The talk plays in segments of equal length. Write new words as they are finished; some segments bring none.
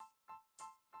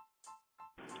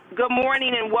Good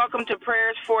morning and welcome to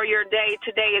Prayers for Your Day.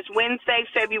 Today is Wednesday,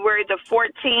 February the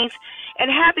 14th,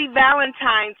 and happy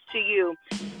Valentine's to you.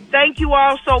 Thank you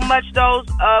all so much, those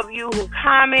of you who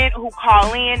comment, who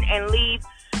call in and leave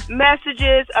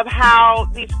messages of how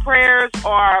these prayers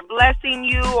are blessing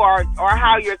you or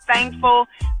how you're thankful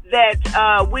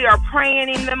that we are praying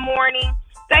in the morning.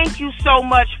 Thank you so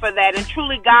much for that. And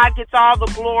truly, God gets all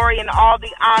the glory and all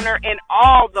the honor and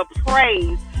all the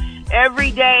praise.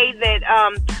 Every day that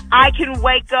I can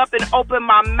wake up and open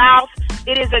my mouth,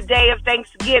 it is a day of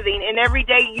Thanksgiving. And every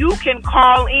day you can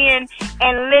call in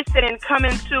and listen and come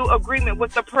into agreement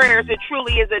with the prayers. It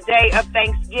truly is a day of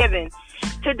Thanksgiving.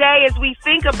 Today, as we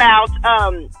think about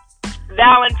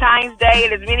Valentine's Day,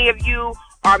 and as many of you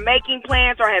are making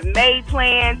plans or have made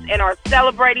plans and are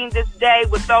celebrating this day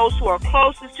with those who are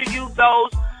closest to you,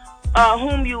 those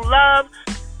whom you love,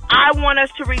 I want us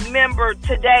to remember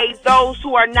today those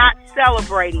who are not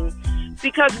celebrating,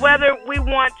 because whether we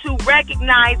want to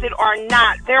recognize it or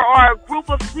not, there are a group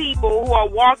of people who are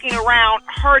walking around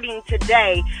hurting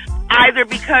today, either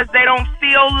because they don't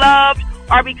feel loved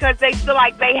or because they feel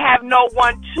like they have no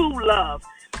one to love.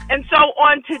 And so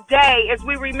on today, as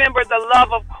we remember the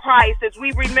love of Christ, as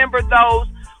we remember those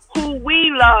who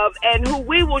we love and who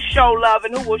we will show love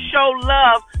and who will show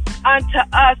love unto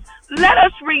us, let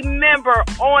us remember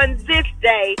on this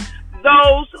day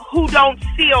those who don't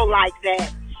feel like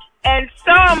that, and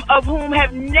some of whom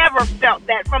have never felt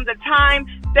that from the time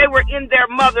they were in their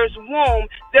mother's womb.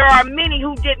 There are many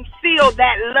who didn't feel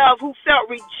that love, who felt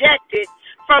rejected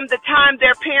from the time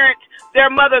their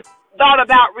mother thought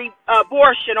about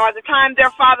abortion, or the time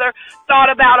their father thought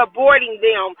about aborting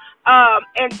them.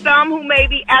 And some who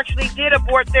maybe actually did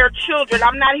abort their children.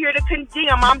 I'm not here to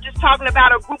condemn. I'm just talking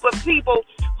about a group of people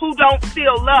who don't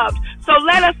feel loved. So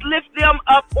let us lift them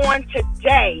up on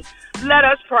today. Let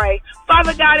us pray.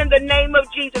 Father God, in the name of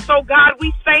Jesus, oh God,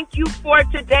 we thank you for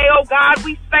today. Oh God,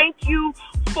 we thank you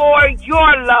for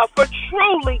your love. For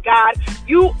truly, God,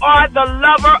 you are the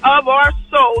lover of our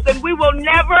souls, and we will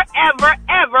never, ever,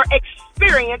 ever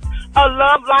experience a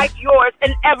love like yours,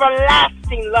 an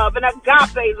everlasting love, an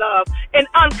agape love, an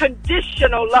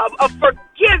unconditional love, a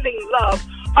forgiving love,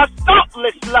 a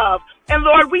thoughtless love. And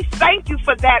Lord, we thank you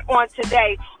for that on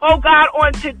today. Oh God,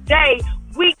 on today,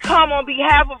 we come on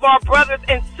behalf of our brothers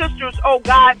and sisters, oh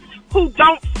God, who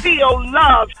don't feel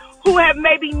loved, who have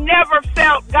maybe never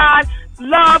felt, God,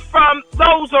 love from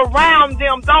those around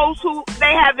them, those who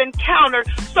they have encountered.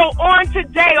 So on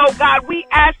today, oh God, we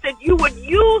ask that you would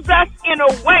use us in a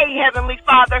way, Heavenly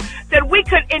Father, that we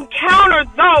could encounter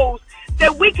those,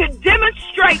 that we could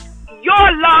demonstrate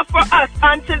your love for us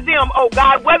unto them, oh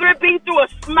God, whether it be through a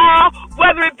smile,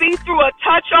 whether it be through a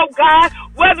touch, oh God,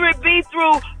 whether it be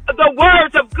through the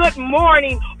words of good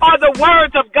morning or the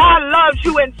words of God loves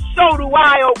you and so do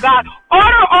I, oh God.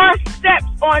 Order our steps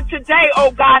on today, oh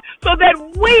God, so that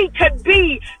we could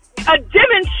be a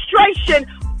demonstration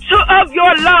of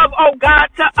your love, oh God,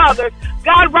 to others.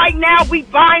 God, right now we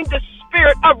bind the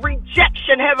spirit of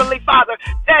rejection, Heavenly Father,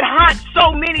 that haunts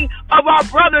so many of our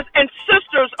brothers and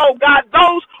sisters, oh God,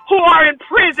 those who are in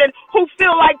prison, who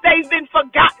feel like they've been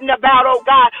forgotten about, oh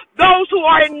God, those who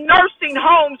are in nursing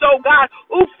homes, oh God,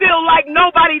 who feel like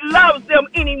nobody loves them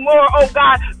anymore, oh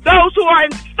God, those who are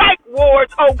in psych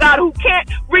wards, oh God, who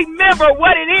can't remember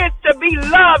what it is to be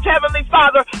loved, Heavenly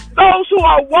Father, those who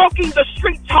are walking the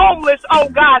streets homeless, oh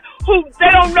God, who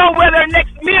they don't know where their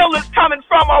next meal is coming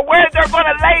from or where they're going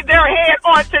to lay their head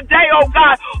on today, oh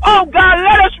God. Oh God,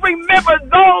 let us remember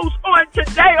those on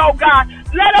today, oh God.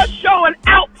 Let us show an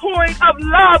outpouring of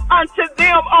love unto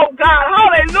them, oh God.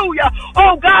 Hallelujah.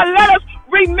 Oh God, let us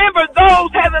remember those,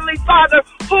 Heavenly Father,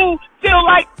 who feel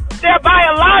like their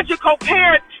biological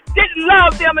parents didn't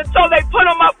love them, and so they put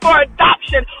them up for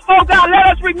adoption. Oh God, let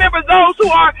us remember those who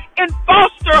are in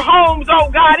foster homes, oh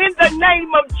God, in the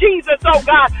name of Jesus, oh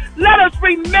God. Let us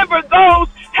remember those,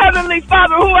 Heavenly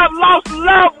Father, who have lost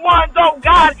loved ones, oh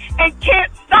God, and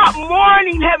can't stop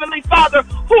mourning, Heavenly Father,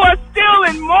 who are still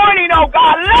in mourning, oh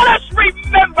God. Let us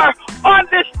remember on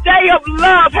this day of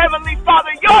love, Heavenly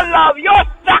Father, your love, your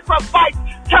sacrifice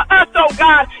to us, oh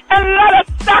God, and let us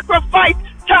sacrifice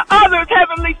to others,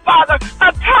 Heavenly Father,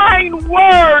 a kind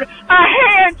word, a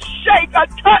handshake, a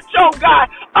touch, oh God,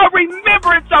 a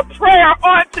remembrance, a prayer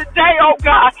on today, oh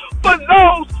God, for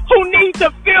those who need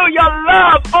to feel your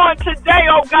love on today,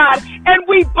 oh God, and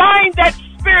we bind that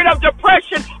spirit of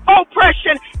depression,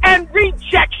 oppression, and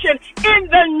rejection in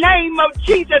the name of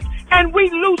Jesus, and we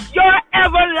loose your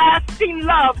everlasting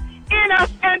love in us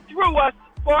and through us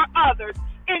for others.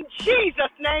 In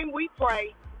Jesus' name we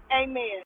pray. Amen.